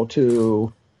people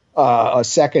to a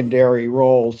secondary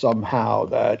role somehow,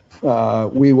 that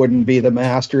we wouldn't be the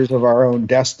masters of our own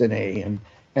destiny,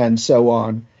 and so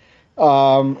on.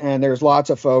 And there's lots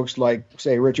of folks like,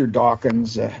 say, Richard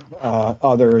Dawkins,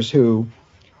 others who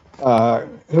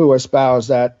espouse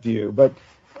that view. But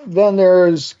then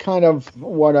there's kind of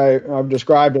what I've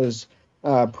described as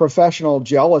professional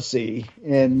jealousy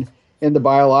in the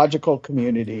biological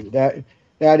community.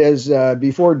 That is,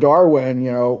 before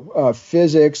Darwin,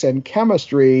 physics and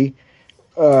chemistry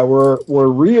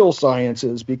were real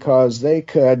sciences because they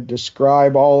could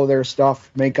describe all of their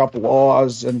stuff, make up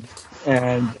laws,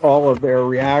 and all of their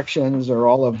reactions or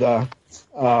all of the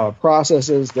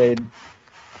processes they'd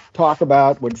talk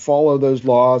about would follow those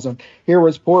laws. And here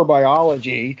was poor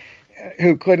biology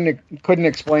who couldn't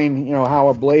explain, how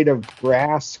a blade of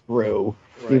grass grew,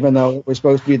 right, even though it was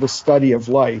supposed to be the study of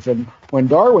life. And when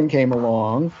Darwin came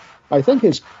along, I think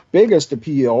his biggest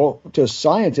appeal to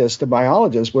scientists, to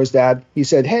biologists, was that he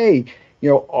said, hey,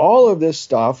 all of this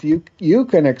stuff you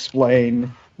can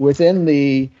explain within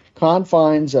the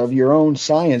confines of your own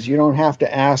science. You don't have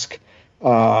to ask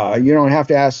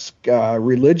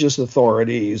religious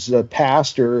authorities,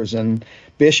 pastors and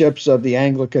bishops of the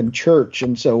Anglican Church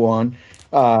and so on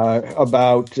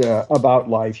about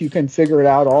life. You can figure it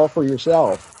out all for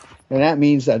yourself, and that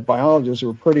means that biologists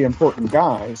are pretty important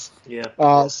guys.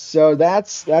 Yeah. So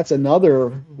that's another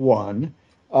one.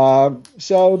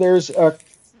 So there's a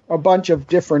bunch of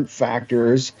different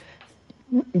factors.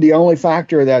 The only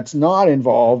factor that's not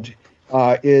involved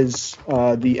is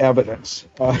the evidence.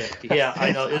 Yeah,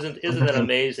 I know. Isn't that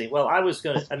amazing? Well, I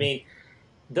mean,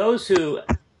 those who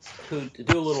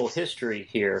do a little history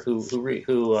here, who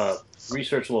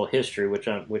research a little history, which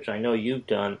I know you've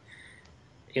done,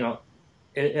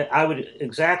 I would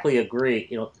exactly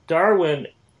agree. Darwin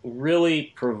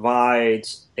really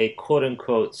provides a quote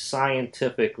unquote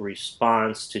scientific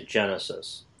response to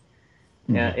Genesis,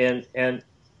 and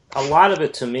a lot of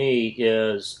it to me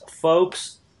is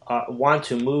folks want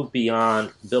to move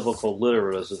beyond biblical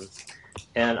literalism,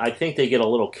 and I think they get a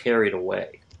little carried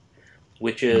away.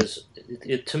 Which is,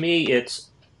 to me, it's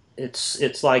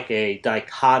like a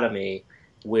dichotomy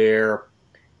where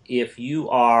if you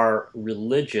are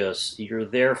religious, you're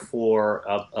therefore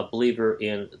a believer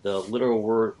in the literal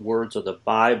words of the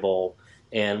Bible,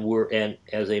 and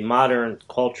as a modern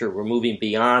culture, we're moving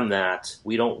beyond that.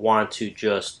 We don't want to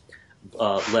just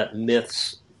let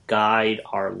myths guide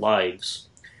our lives.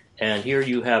 And here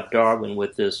you have Darwin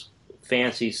with this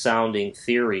fancy-sounding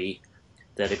theory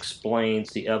that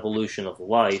explains the evolution of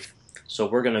life, so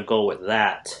we're going to go with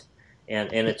that. And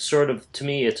it's sort of, to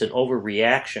me, it's an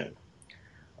overreaction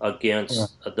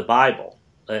against the Bible.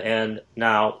 And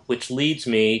now, which leads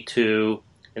me to,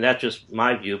 and that's just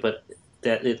my view, but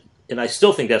and I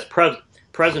still think that's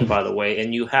present, by the way,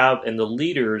 and the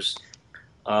leaders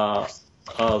of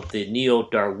the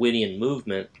neo-Darwinian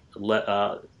movement,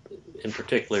 in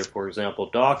particular, for example,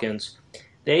 Dawkins,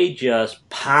 they just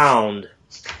pound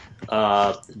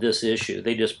this issue.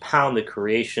 They just pound the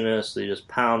creationists. They just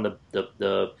pound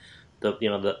the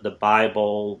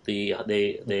Bible.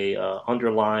 They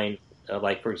underline,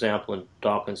 like for example in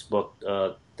Dawkins' book,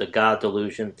 The God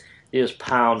Delusion. They just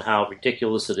pound how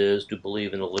ridiculous it is to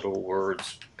believe in the literal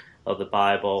words of the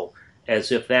Bible,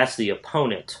 as if that's the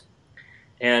opponent.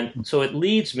 And so it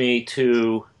leads me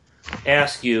to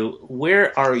ask you,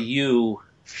 where are you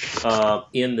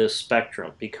in this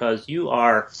spectrum? Because you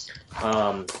are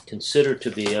considered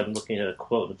to be, I'm looking at a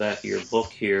quote in the back of your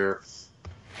book here,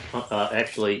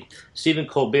 actually, Stephen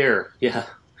Colbert, yeah,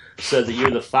 said that you're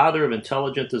the father of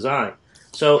intelligent design.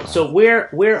 So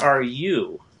where are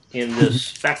you in this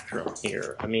spectrum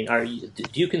here? I mean, do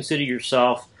you consider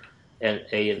yourself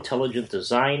a intelligent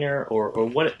designer, or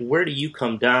where do you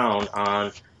come down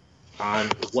on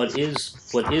what is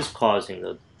causing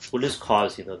the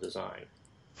design?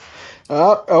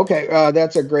 Okay,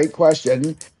 that's a great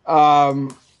question. I'm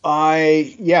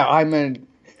an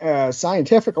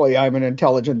scientifically, I'm an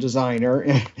intelligent designer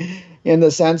in the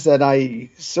sense that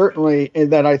I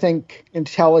think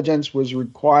intelligence was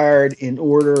required in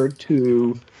order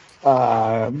to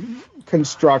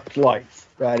construct life.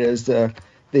 That is, the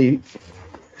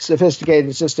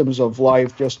sophisticated systems of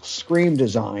life just scream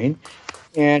design.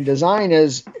 And design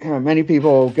is, many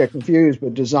people get confused,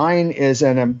 but design is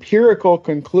an empirical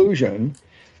conclusion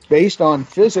based on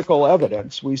physical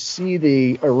evidence. We see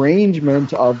the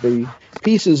arrangement of the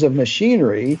pieces of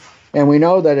machinery, and we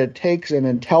know that it takes an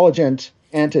intelligent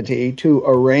entity to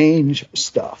arrange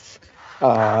stuff.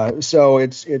 I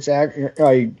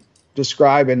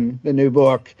describe in the new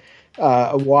book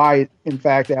why, in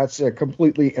fact, that's a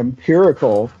completely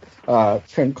empirical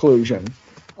conclusion.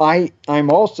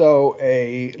 I'm also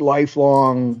a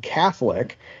lifelong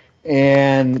Catholic,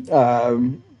 and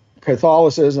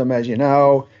Catholicism, as you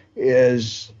know,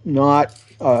 is not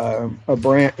a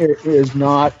brand. Is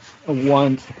not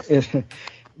one. It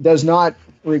does not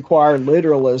require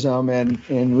literalism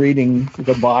in reading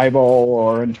the Bible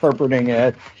or interpreting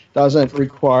it. Doesn't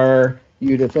require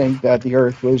you to think that the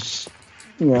Earth was,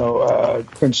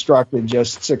 constructed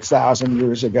just 6,000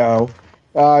 years ago.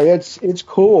 It's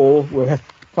cool with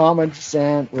common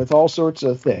descent, with all sorts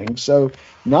of things. So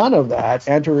none of that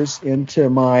enters into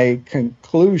my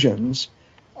conclusions.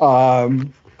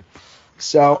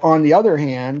 So on the other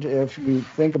hand, if you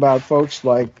think about folks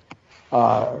like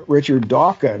Richard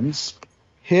Dawkins,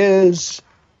 his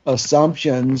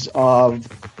assumptions of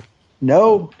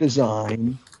no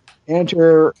design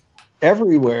enter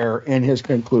everywhere in his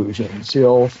conclusions. He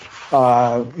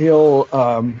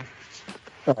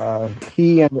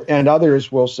and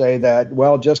others will say that,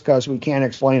 well, just because we can't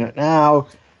explain it now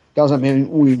doesn't mean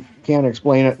we can't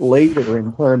explain it later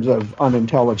in terms of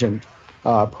unintelligent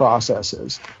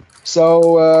processes.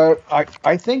 So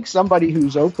I think somebody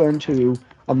who's open to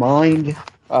a mind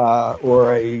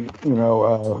or a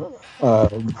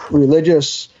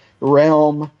religious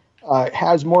realm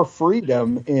has more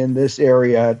freedom in this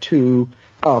area to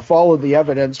follow the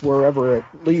evidence wherever it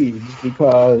leads,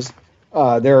 because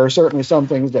there are certainly some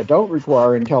things that don't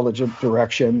require intelligent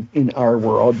direction in our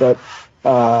world, but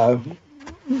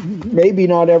maybe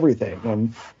not everything.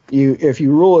 And if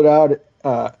you rule it out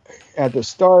at the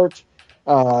start,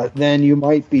 then you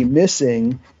might be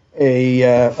missing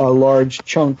a large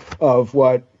chunk of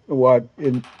what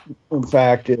in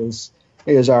fact is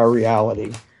our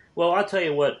reality. Well, I'll tell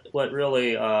you what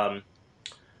really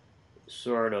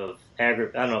sort of I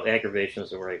don't know if aggravation is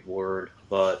the right word,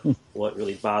 but what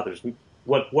really bothers me,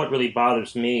 what really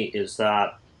bothers me is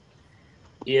that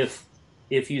if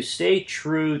you stay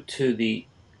true to the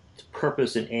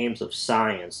purpose and aims of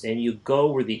science and you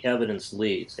go where the evidence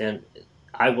leads, and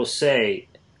I will say,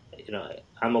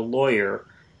 I'm a lawyer,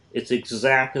 it's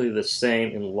exactly the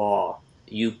same in law.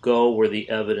 You go where the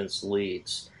evidence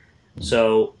leads.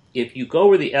 So if you go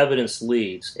where the evidence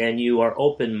leads and you are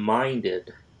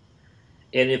open-minded,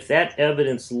 and if that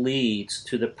evidence leads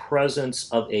to the presence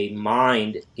of a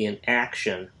mind in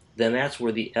action, then that's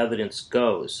where the evidence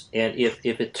goes. And if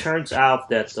it turns out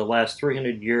that the last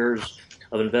 300 years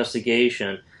of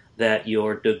investigation, that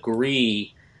your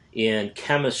degree in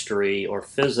chemistry or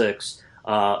physics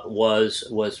was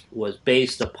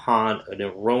based upon an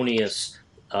erroneous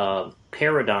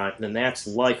paradigm, then that's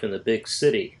life in the big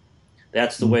city.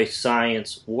 That's the way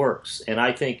science works, and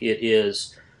I think it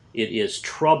is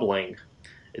troubling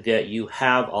that you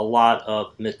have a lot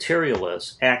of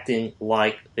materialists acting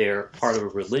like they're part of a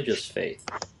religious faith.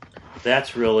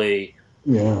 That's really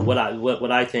what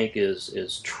I think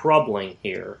is troubling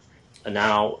here.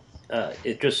 Now,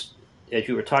 it just, as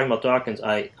you were talking about Dawkins,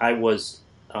 I was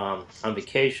on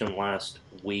vacation last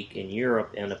week in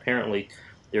Europe, and apparently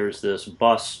there's this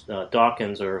bus,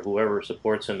 Dawkins or whoever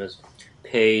supports him is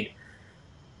paid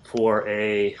for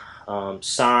a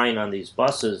sign on these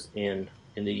buses in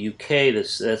the UK that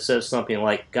says something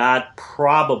like, God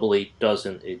probably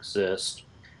doesn't exist,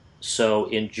 so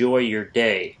enjoy your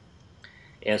day.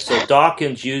 And so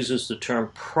Dawkins uses the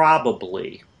term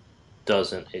probably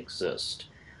doesn't exist.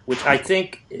 which I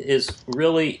think is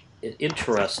really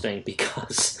interesting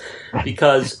because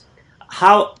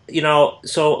how,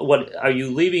 so what are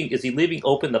you leaving? Is he leaving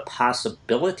open the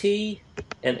possibility,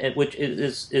 and which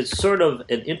is sort of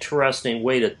an interesting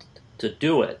way to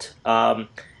do it.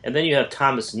 And then you have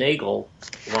Thomas Nagel,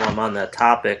 while I'm on that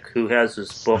topic, who has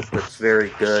this book that's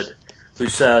very good, who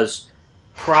says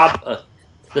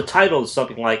the title is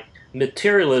something like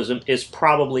 "Materialism is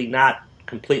probably not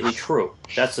completely true."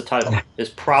 That's the title. Is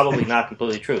probably not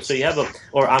completely true. So you have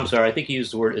or I'm sorry, I think he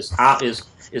used the word is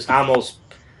almost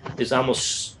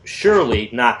surely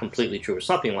not completely true, or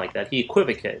something like that. He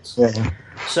equivocates. Yeah.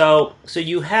 So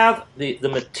you have the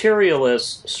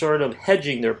materialists sort of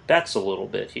hedging their bets a little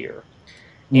bit here.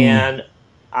 And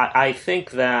I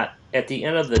think that at the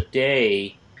end of the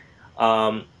day,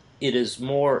 it is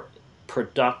more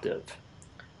productive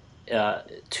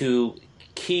to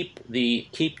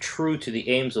keep true to the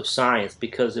aims of science,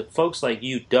 because if folks like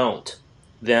you don't,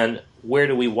 then where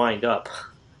do we wind up?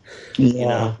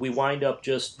 Yeah. We wind up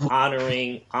just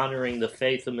honoring the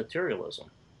faith of materialism.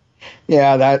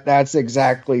 Yeah, that's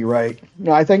exactly right.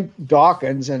 I think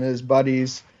Dawkins and his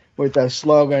buddies with the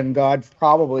slogan "God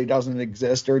probably doesn't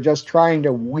exist" are just trying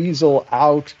to weasel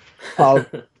out of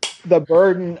the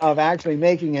burden of actually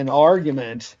making an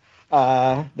argument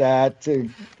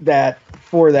that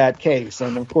for that case.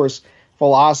 And of course,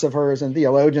 philosophers and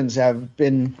theologians have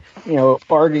been,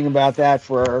 arguing about that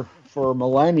for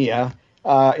millennia.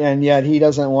 And yet he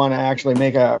doesn't want to actually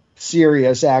make a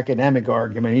serious academic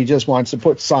argument. He just wants to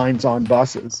put signs on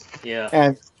buses.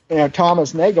 Yeah. And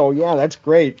Thomas Nagel, yeah, that's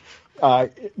great.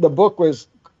 The book was,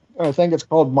 I think it's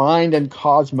called Mind and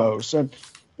Cosmos, and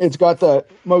it's got the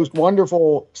most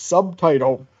wonderful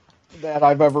subtitle that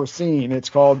I've ever seen. It's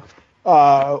called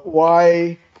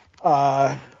Why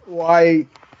the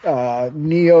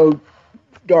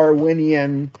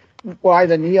neo-Darwinian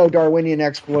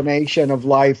explanation of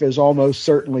life is almost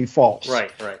certainly false.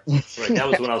 Right. That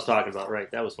was what I was talking about. Right.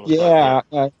 That was what I was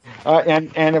talking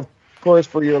about. And of course,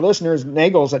 for your listeners,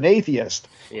 Nagel's an atheist.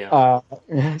 Yeah.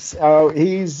 So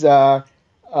he's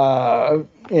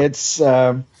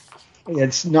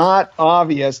it's not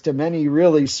obvious to many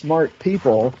really smart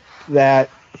people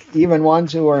that even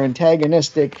ones who are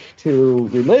antagonistic to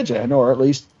religion, or at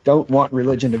least don't want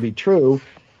religion to be true,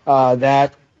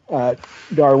 that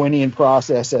Darwinian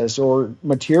processes or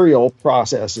material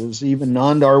processes, even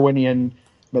non-Darwinian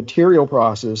material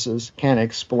processes, can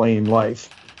explain life.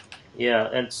 Yeah,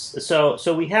 and so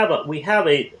we have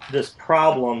this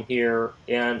problem here,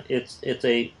 and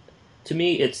to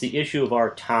me it's the issue of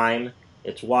our time.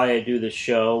 It's why I do this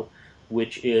show,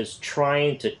 which is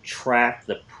trying to track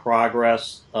the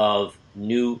progress of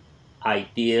new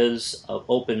ideas, of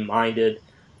open-minded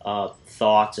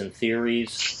thoughts and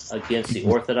theories against the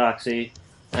orthodoxy,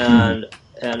 and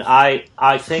I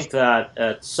think that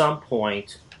at some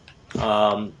point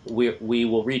we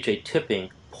will reach a tipping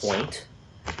point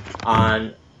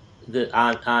on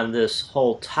this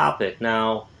whole topic.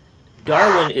 Now,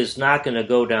 Darwin is not going to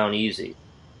go down easy.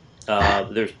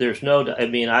 There's no. I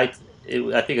mean, I think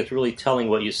it's really telling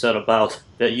what you said about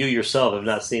that you yourself have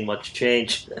not seen much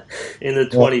change in the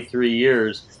 23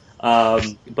 years.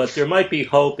 But there might be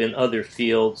hope in other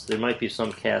fields. There might be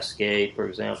some cascade. For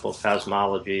example,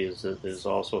 cosmology is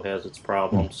also has its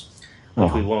problems,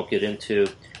 which we won't get into.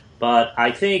 But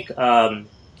I think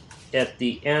at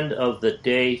the end of the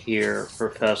day here,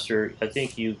 Professor, I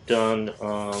think you've done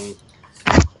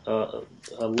a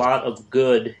lot of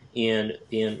good in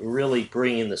really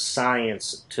bringing the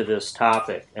science to this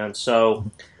topic. And so,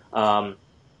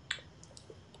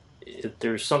 if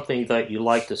there's something that you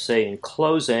like to say in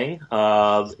closing,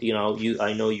 I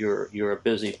know you're a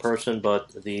busy person,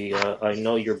 but I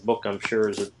know your book, I'm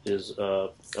sure, is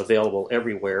available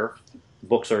everywhere.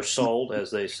 Books are sold,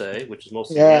 as they say, which is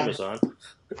mostly Amazon.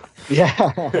 Yeah,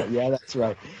 that's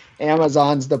right.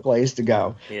 Amazon's the place to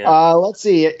go. Yeah. Let's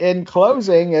see. In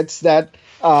closing, it's that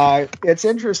it's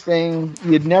interesting.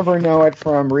 You'd never know it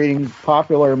from reading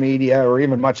popular media or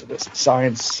even much of the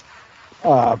science,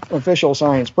 official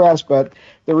science press, but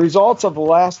the results of the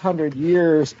last 100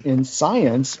 years in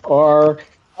science are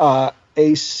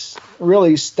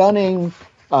really stunning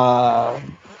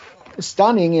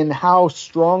in how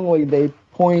strongly they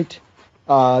point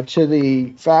to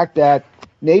the fact that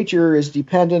nature is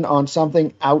dependent on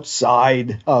something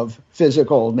outside of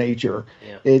physical nature.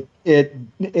 Yeah. It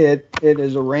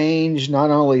is arranged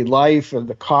not only life of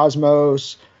the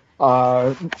cosmos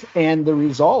and the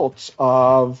results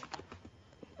of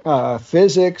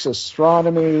physics,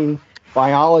 astronomy,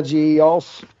 biology,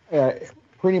 also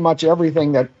pretty much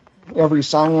everything that every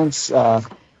science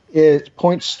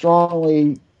points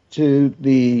strongly to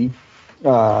the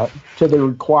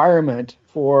requirement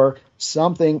for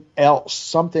something else,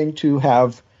 something to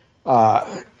have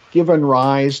given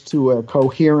rise to a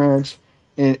coherent,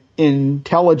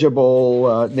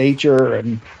 intelligible nature,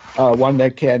 and one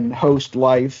that can host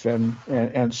life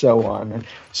and so on. And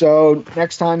so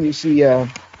next time you see a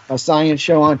science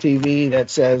show on TV that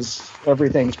says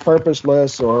everything's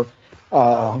purposeless, or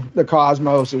the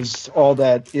cosmos is all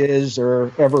that is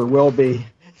or ever will be,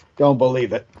 don't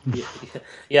believe it.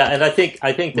 Yeah, and I think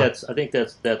that's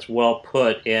well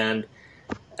put. And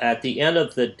at the end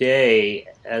of the day,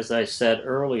 as I said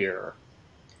earlier,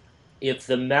 if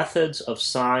the methods of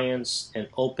science and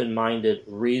open-minded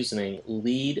reasoning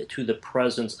lead to the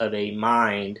presence of a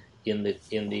mind in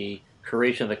the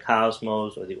creation of the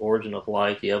cosmos, or the origin of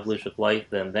life, the evolution of life,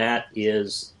 then that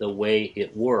is the way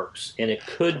it works. And it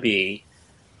could be,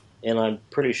 and I'm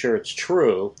pretty sure it's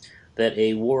true, that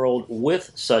a world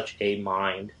with such a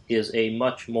mind is a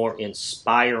much more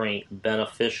inspiring,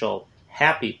 beneficial,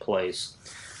 happy place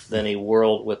than a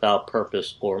world without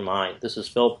purpose or mind. This is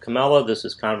Philip Comella. This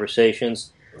is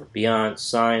Conversations Beyond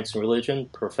Science and Religion.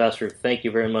 Professor, thank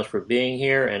you very much for being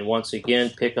here. And once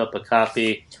again, pick up a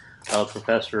copy of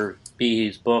Professor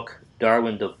Behe's book,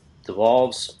 Darwin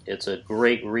Devolves. It's a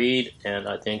great read, and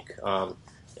I think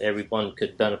everyone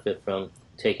could benefit from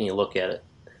taking a look at it.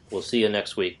 We'll see you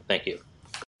next week. Thank you.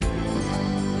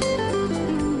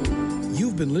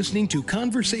 You've been listening to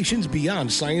Conversations Beyond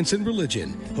Science and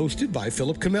Religion, hosted by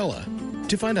Philip Comella.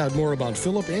 To find out more about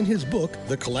Philip and his book,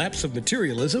 The Collapse of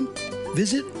Materialism,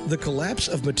 visit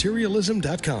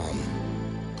thecollapseofmaterialism.com.